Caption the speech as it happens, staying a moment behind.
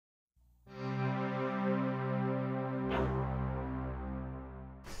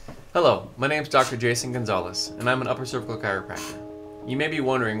Hello, my name is Dr. Jason Gonzales, and I'm an upper cervical chiropractor. You may be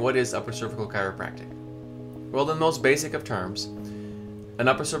wondering, what is upper cervical chiropractic? Well, in the most basic of terms, an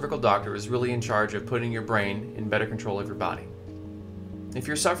upper cervical doctor is really in charge of putting your brain in better control of your body. If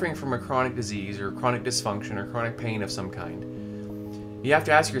you're suffering from a chronic disease or chronic dysfunction or chronic pain of some kind, you have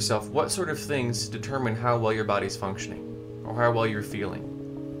to ask yourself what sort of things determine how well your body's functioning or how well you're feeling.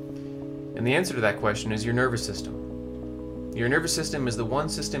 And the answer to that question is your nervous system. Your nervous system is the one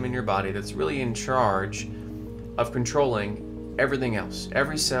system in your body that's really in charge of controlling everything else.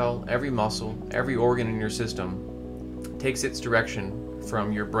 Every cell, every muscle, every organ in your system takes its direction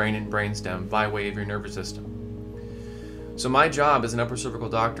from your brain and brainstem by way of your nervous system. So my job as an upper cervical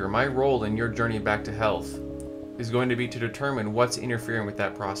doctor, my role in your journey back to health is going to be to determine what's interfering with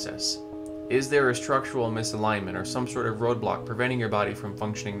that process. Is there a structural misalignment or some sort of roadblock preventing your body from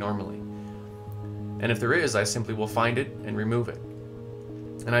functioning normally? And if there is, I simply will find it and remove it.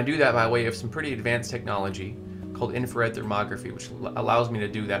 And I do that by way of some pretty advanced technology called infrared thermography, which allows me to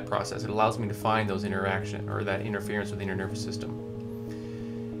do that process. It allows me to find those interaction or that interference within your nervous system.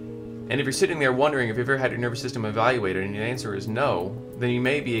 And if you're sitting there wondering if you've ever had your nervous system evaluated and the answer is no, then you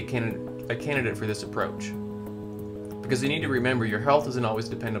may be a candidate for this approach. Because you need to remember, your health doesn't always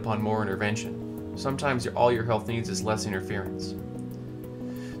depend upon more intervention. Sometimes all your health needs is less interference.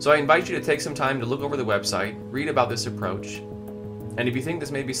 So I invite you to take some time to look over the website, read about this approach, and if you think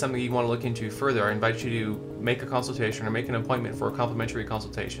this may be something you want to look into further, I invite you to make a consultation or make an appointment for a complimentary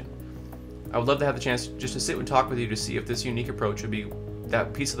consultation. I would love to have the chance just to sit and talk with you to see if this unique approach would be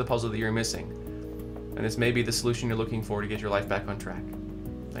that piece of the puzzle that you're missing, and this may be the solution you're looking for to get your life back on track.